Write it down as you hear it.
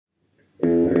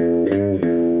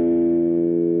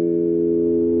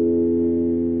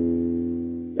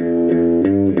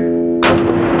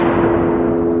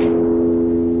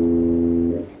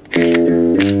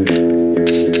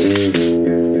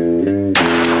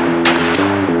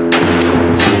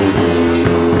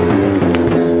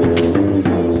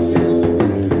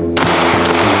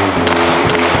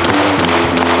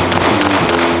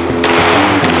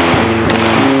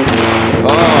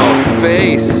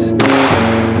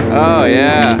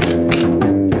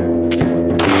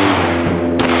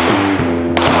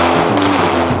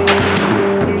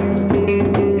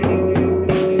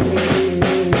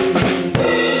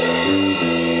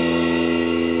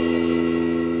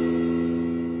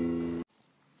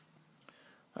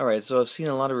Alright, so I've seen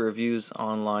a lot of reviews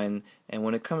online, and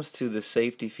when it comes to the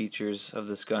safety features of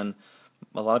this gun,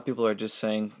 a lot of people are just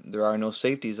saying there are no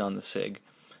safeties on the Sig,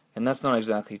 and that's not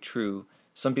exactly true.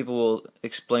 Some people will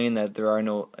explain that there are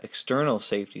no external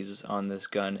safeties on this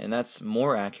gun, and that's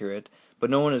more accurate,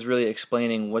 but no one is really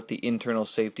explaining what the internal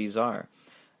safeties are.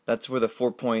 That's where the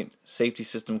 4-point safety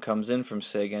system comes in from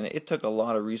Sig, and it took a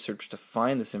lot of research to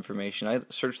find this information. I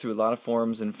searched through a lot of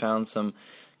forums and found some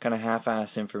kind of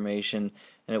half-assed information,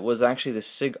 and it was actually the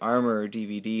Sig Armor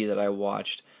DVD that I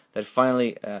watched that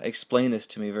finally explained this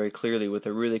to me very clearly with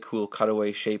a really cool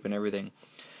cutaway shape and everything.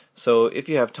 So if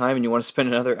you have time and you want to spend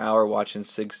another hour watching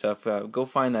Sig stuff, go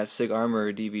find that Sig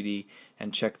Armor DVD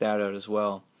and check that out as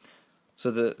well. So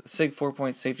the Sig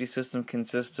 4-point safety system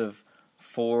consists of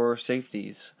 4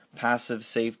 safeties: passive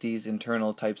safeties,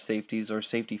 internal type safeties, or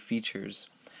safety features.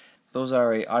 Those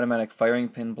are a automatic firing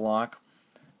pin block,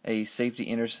 a safety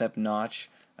intercept notch,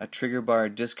 a trigger bar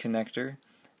disconnector,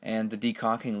 and the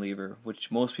decocking lever, which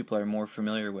most people are more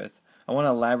familiar with. I want to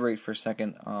elaborate for a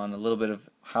second on a little bit of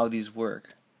how these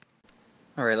work.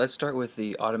 Alright, let's start with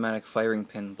the automatic firing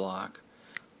pin block.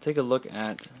 Take a look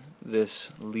at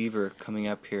this lever coming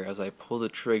up here. As I pull the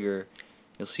trigger,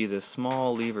 you'll see this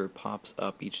small lever pops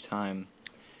up each time.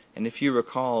 And if you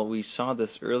recall, we saw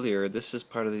this earlier. This is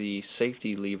part of the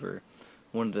safety lever,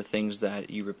 one of the things that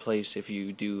you replace if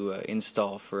you do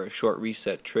install for a short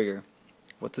reset trigger.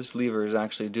 What this lever is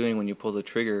actually doing when you pull the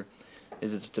trigger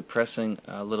is it's depressing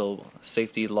a little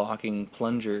safety locking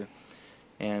plunger,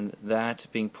 and that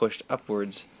being pushed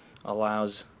upwards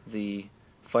allows the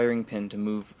firing pin to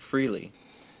move freely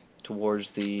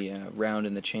towards the round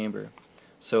in the chamber.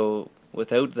 So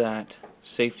without that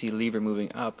safety lever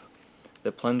moving up,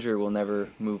 the plunger will never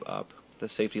move up, the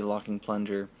safety locking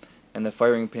plunger, and the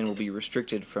firing pin will be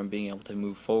restricted from being able to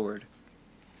move forward.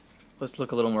 Let's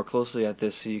look a little more closely at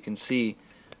this so you can see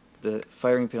the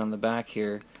firing pin on the back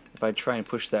here. If I try and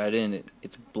push that in,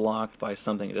 it's blocked by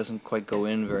something. It doesn't quite go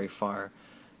in very far.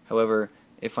 However,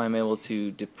 if I'm able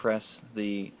to depress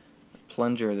the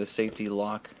plunger, the safety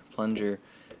lock plunger,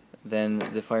 then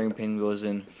the firing pin goes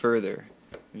in further.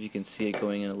 You can see it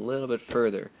going in a little bit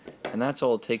further, and that's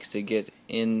all it takes to get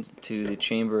into the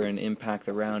chamber and impact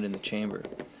the round in the chamber.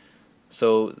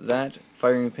 So that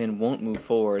firing pin won't move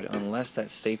forward unless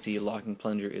that safety locking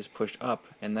plunger is pushed up,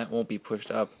 and that won't be pushed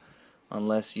up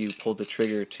unless you pull the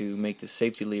trigger to make the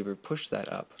safety lever push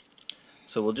that up.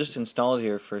 So we'll just install it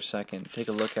here for a second. Take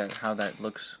a look at how that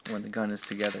looks when the gun is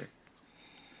together.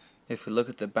 If we look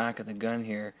at the back of the gun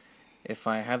here, if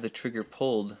I have the trigger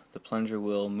pulled, the plunger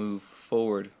will move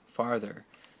forward farther.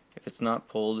 If it's not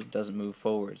pulled, it doesn't move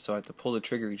forward. So I have to pull the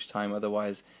trigger each time,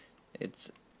 otherwise it's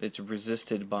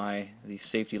resisted by the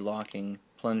safety locking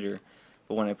plunger.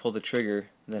 But when I pull the trigger,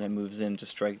 then it moves in to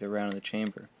strike the round in the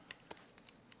chamber.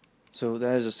 So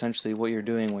that is essentially what you're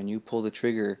doing when you pull the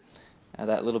trigger.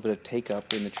 That little bit of take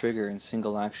up in the trigger in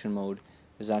single action mode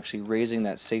is actually raising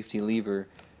that safety lever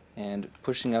and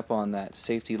pushing up on that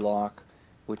safety lock,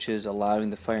 which is allowing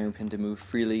the firing pin to move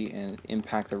freely and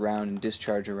impact the round and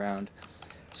discharge a round.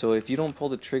 So if you don't pull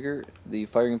the trigger, the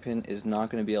firing pin is not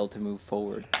going to be able to move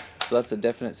forward. So that's a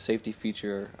definite safety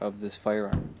feature of this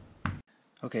firearm.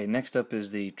 Okay, next up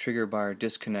is the trigger bar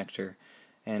disconnector,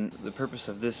 and the purpose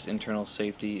of this internal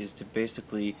safety is to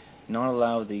basically not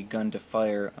allow the gun to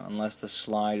fire unless the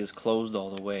slide is closed all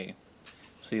the way.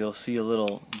 So you'll see a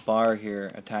little bar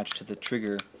here attached to the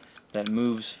trigger that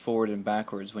moves forward and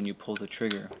backwards when you pull the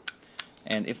trigger.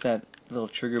 And if that little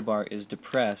trigger bar is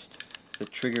depressed,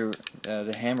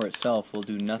 the hammer itself will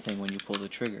do nothing when you pull the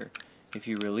trigger. If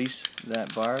you release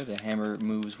that bar, the hammer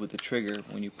moves with the trigger.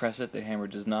 When you press it, the hammer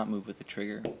does not move with the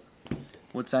trigger.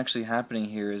 What's actually happening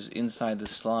here is inside the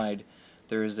slide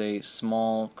there is a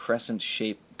small crescent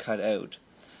shape cut out,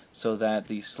 so that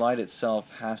the slide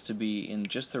itself has to be in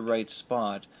just the right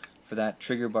spot for that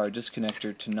trigger bar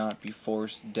disconnector to not be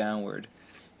forced downward.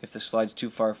 If the slide's too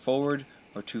far forward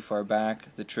or too far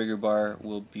back, the trigger bar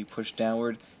will be pushed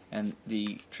downward and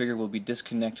the trigger will be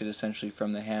disconnected essentially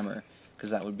from the hammer, because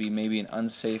that would be maybe an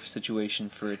unsafe situation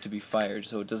for it to be fired,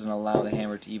 so it doesn't allow the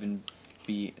hammer to even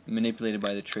be manipulated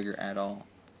by the trigger at all.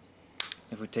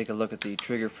 If we take a look at the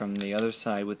trigger from the other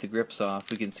side with the grips off,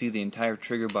 we can see the entire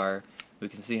trigger bar. We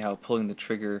can see how pulling the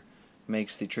trigger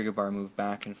makes the trigger bar move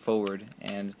back and forward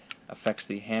and affects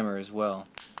the hammer as well.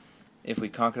 If we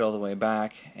cock it all the way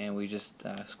back and we just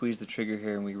squeeze the trigger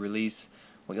here and we release,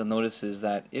 what you'll notice is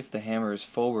that if the hammer is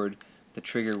forward, the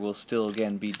trigger will still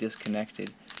again be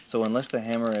disconnected. So unless the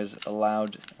hammer is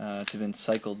allowed to be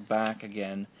cycled back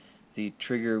again, the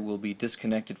trigger will be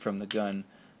disconnected from the gun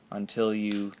until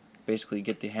you basically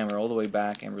get the hammer all the way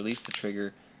back and release the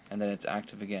trigger, and then it's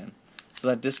active again. So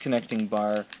that disconnecting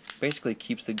bar basically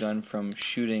keeps the gun from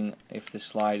shooting if the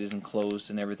slide isn't closed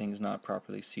and everything is not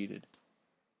properly seated.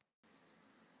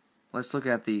 Let's look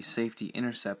at the safety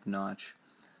intercept notch.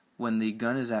 When the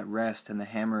gun is at rest and the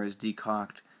hammer is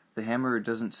decocked, the hammer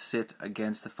doesn't sit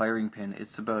against the firing pin.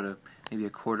 It's about maybe a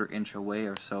quarter inch away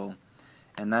or so,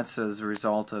 and that's as a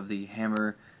result of the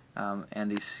hammer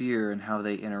and the sear and how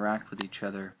they interact with each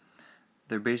other.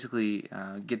 They basically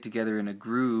get together in a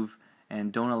groove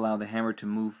and don't allow the hammer to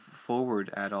move forward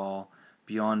at all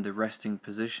beyond the resting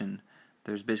position.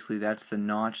 That's the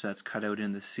notch that's cut out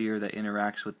in the sear that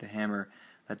interacts with the hammer.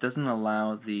 That doesn't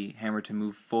allow the hammer to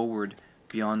move forward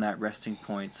beyond that resting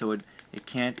point, so it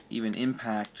can't even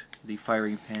impact the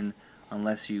firing pin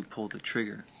unless you pull the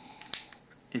trigger.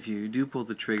 If you do pull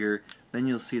the trigger, then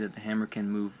you'll see that the hammer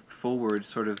can move forward,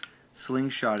 sort of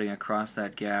slingshotting across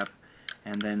that gap,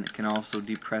 and then it can also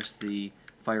depress the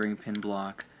firing pin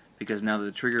block, because now that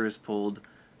the trigger is pulled,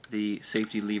 the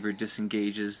safety lever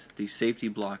disengages the safety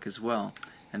block as well,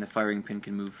 and the firing pin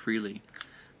can move freely.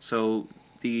 So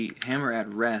the hammer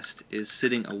at rest is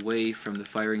sitting away from the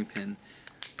firing pin.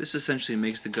 This essentially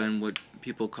makes the gun what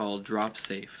people call drop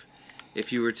safe.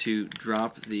 If you were to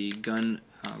drop the gun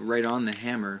right on the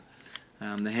hammer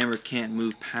can't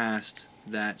move past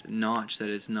that notch that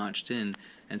it's notched in,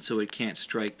 and so it can't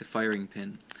strike the firing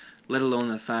pin. Let alone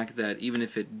the fact that even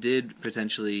if it did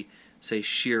potentially, say,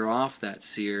 shear off that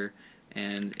sear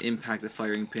and impact the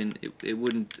firing pin, it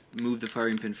wouldn't move the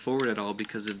firing pin forward at all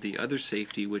because of the other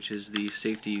safety, which is the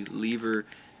safety lever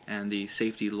and the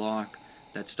safety lock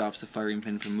that stops the firing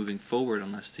pin from moving forward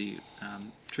unless the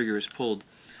trigger is pulled.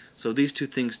 So these two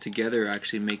things together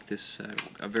actually make this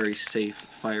a very safe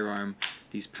firearm,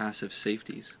 these passive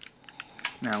safeties.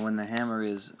 Now when the hammer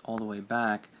is all the way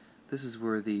back, this is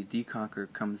where the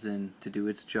decocker comes in to do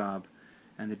its job,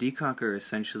 and the decocker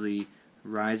essentially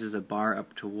rises a bar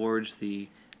up towards the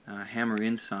hammer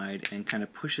inside and kind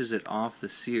of pushes it off the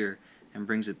sear and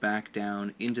brings it back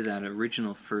down into that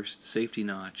original first safety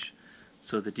notch.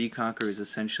 So the decocker is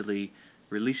essentially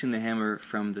releasing the hammer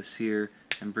from the sear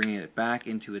and bringing it back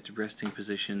into its resting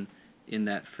position in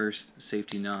that first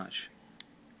safety notch.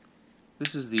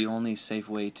 This is the only safe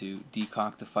way to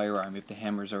decock the firearm if the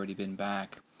hammer's already been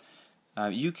back.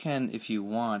 You can, if you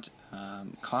want,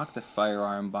 cock the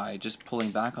firearm by just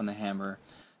pulling back on the hammer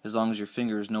as long as your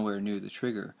finger is nowhere near the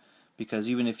trigger, because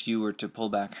even if you were to pull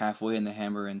back halfway in the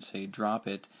hammer and say drop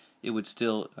it, it would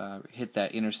still hit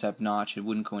that intercept notch. It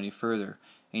wouldn't go any further,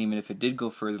 and even if it did go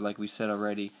further, like we said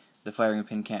already, the firing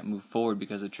pin can't move forward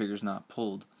because the trigger's not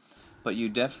pulled. But you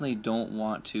definitely don't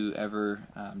want to ever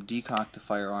decock the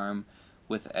firearm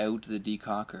without the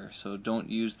decocker. So don't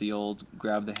use the old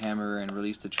grab the hammer and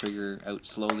release the trigger out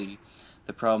slowly.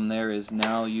 The problem there is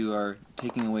now you are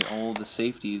taking away all the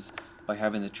safeties by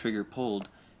having the trigger pulled,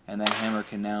 and that hammer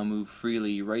can now move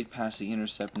freely right past the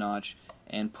intercept notch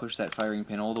and push that firing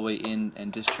pin all the way in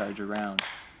and discharge around.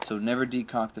 So never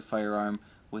decock the firearm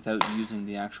without using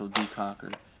the actual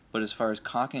decocker. But as far as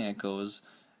cocking it goes,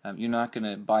 you're not going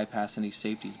to bypass any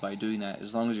safeties by doing that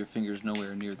as long as your finger is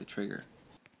nowhere near the trigger.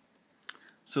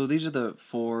 So these are the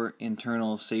 4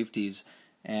 internal safeties,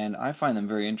 and I find them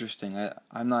very interesting.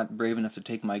 I'm not brave enough to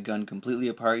take my gun completely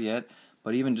apart yet,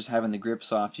 but even just having the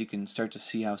grips off, you can start to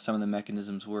see how some of the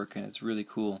mechanisms work, and it's really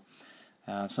cool.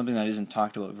 Something that isn't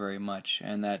talked about very much,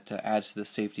 and that adds to the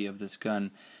safety of this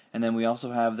gun. And then we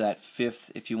also have that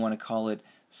 5th, if you want to call it,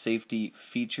 safety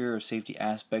feature or safety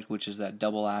aspect, which is that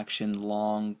double action,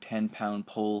 long 10-pound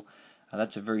pull.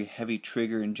 That's a very heavy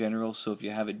trigger in general, so if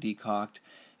you have it decocked,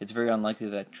 it's very unlikely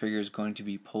that trigger is going to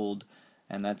be pulled,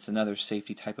 and that's another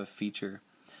safety type of feature.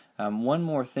 One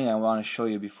more thing I want to show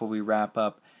you before we wrap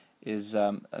up is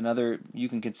you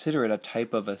can consider it a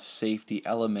type of a safety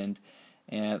element,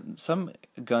 and some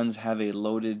guns have a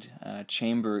loaded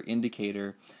chamber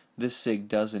indicator. This SIG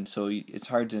doesn't, so it's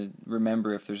hard to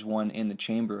remember if there's one in the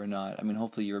chamber or not. I mean,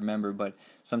 hopefully you remember, but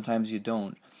sometimes you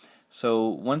don't. So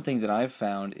one thing that I've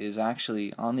found is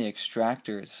actually on the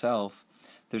extractor itself,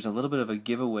 there's a little bit of a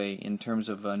giveaway in terms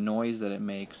of a noise that it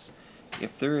makes.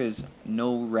 If there is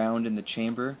no round in the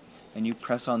chamber and you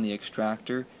press on the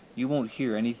extractor, you won't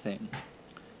hear anything.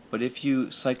 But if you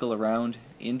cycle around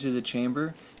into the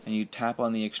chamber and you tap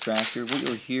on the extractor, what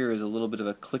you'll hear is a little bit of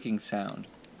a clicking sound.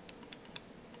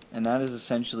 And that is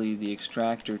essentially the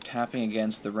extractor tapping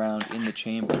against the round in the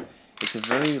chamber. It's a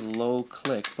very low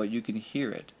click, but you can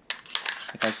hear it.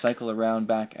 If I cycle around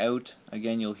back out,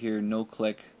 again you'll hear no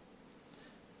click.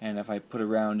 And if I put a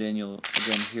round in, you'll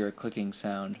again hear a clicking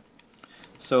sound.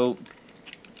 So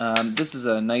This is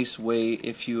a nice way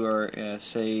if you are,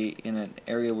 say, in an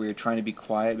area where you're trying to be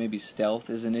quiet, maybe stealth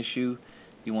is an issue.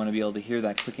 You want to be able to hear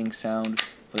that clicking sound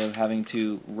without having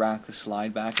to rack the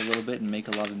slide back a little bit and make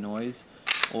a lot of noise.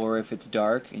 Or if it's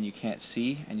dark and you can't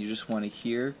see and you just want to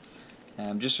hear,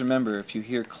 just remember, if you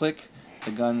hear click,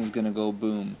 the gun is going to go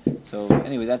boom. So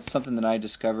anyway, that's something that I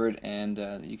discovered, and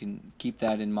you can keep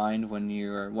that in mind when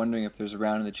you're wondering if there's a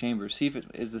round in the chamber. See if it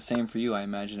is the same for you. I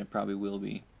imagine it probably will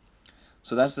be.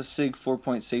 So that's the SIG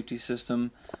 4-point safety system,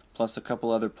 plus a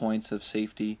couple other points of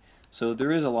safety. So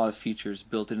there is a lot of features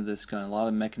built into this gun, a lot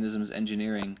of mechanisms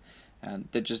engineering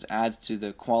that just adds to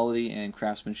the quality and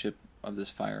craftsmanship of this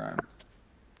firearm.